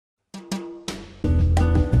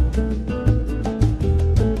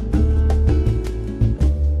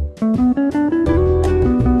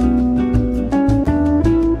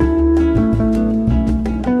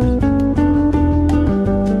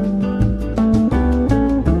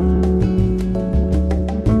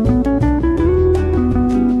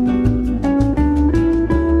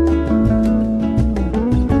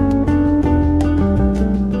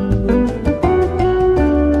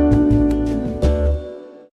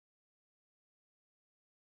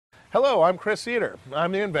Hello, I'm Chris Eder.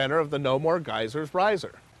 I'm the inventor of the No More Geysers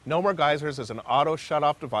riser. No More Geysers is an auto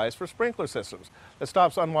shut-off device for sprinkler systems that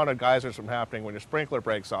stops unwanted geysers from happening when your sprinkler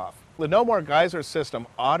breaks off. The No More Geysers system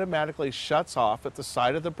automatically shuts off at the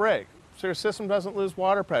side of the break, so your system doesn't lose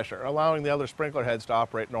water pressure, allowing the other sprinkler heads to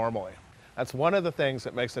operate normally. That's one of the things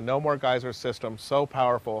that makes the No More Geysers system so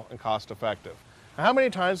powerful and cost-effective. How many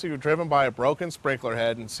times have you driven by a broken sprinkler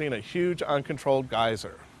head and seen a huge uncontrolled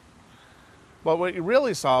geyser? But what you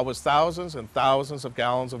really saw was thousands and thousands of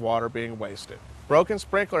gallons of water being wasted. Broken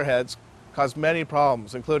sprinkler heads cause many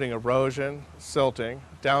problems, including erosion, silting,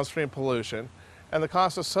 downstream pollution, and the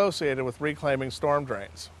costs associated with reclaiming storm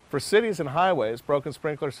drains. For cities and highways, broken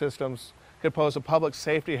sprinkler systems could pose a public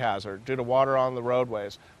safety hazard due to water on the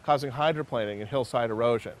roadways, causing hydroplaning and hillside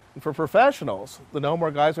erosion. And for professionals, the No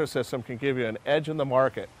More Geyser system can give you an edge in the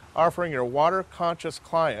market, offering your water-conscious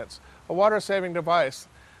clients a water-saving device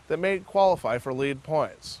that may qualify for LEED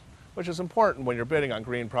points, which is important when you're bidding on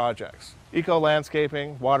green projects.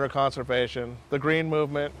 Eco-landscaping, water conservation, the green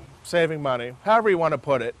movement, saving money, however you want to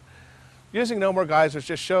put it, using No More Geysers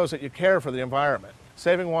just shows that you care for the environment.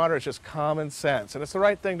 Saving water is just common sense, and it's the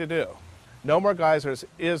right thing to do. No More Geysers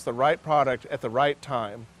is the right product at the right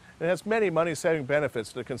time, and has many money-saving benefits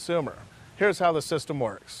to the consumer. Here's how the system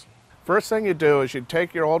works. First thing you do is you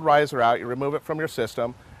take your old riser out, you remove it from your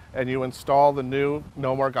system, and you install the new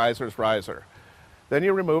No More Geysers riser. Then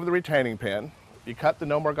you remove the retaining pin, you cut the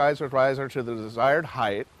No More Geysers riser to the desired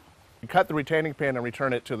height, you cut the retaining pin and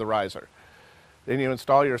return it to the riser. Then you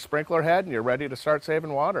install your sprinkler head and you're ready to start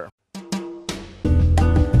saving water.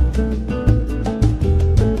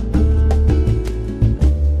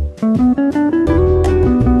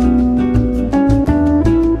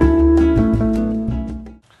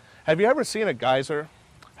 Have you ever seen a geyser?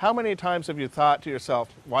 How many times have you thought to yourself,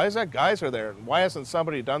 why is that geyser there? And why hasn't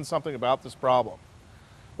somebody done something about this problem?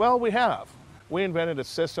 Well, we have. We invented a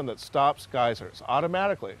system that stops geysers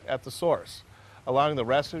automatically at the source, allowing the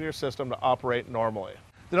rest of your system to operate normally.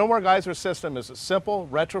 The No More Geyser system is a simple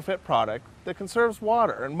retrofit product that conserves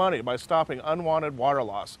water and money by stopping unwanted water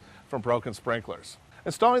loss from broken sprinklers.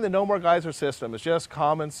 Installing the No More Geyser system is just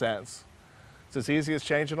common sense. It's as easy as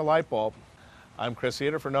changing a light bulb. I'm Chris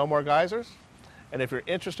Eder for No More Geysers. And if you're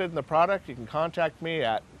interested in the product, you can contact me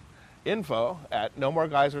at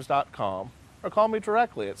info@nomoregeysers.com or call me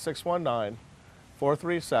directly at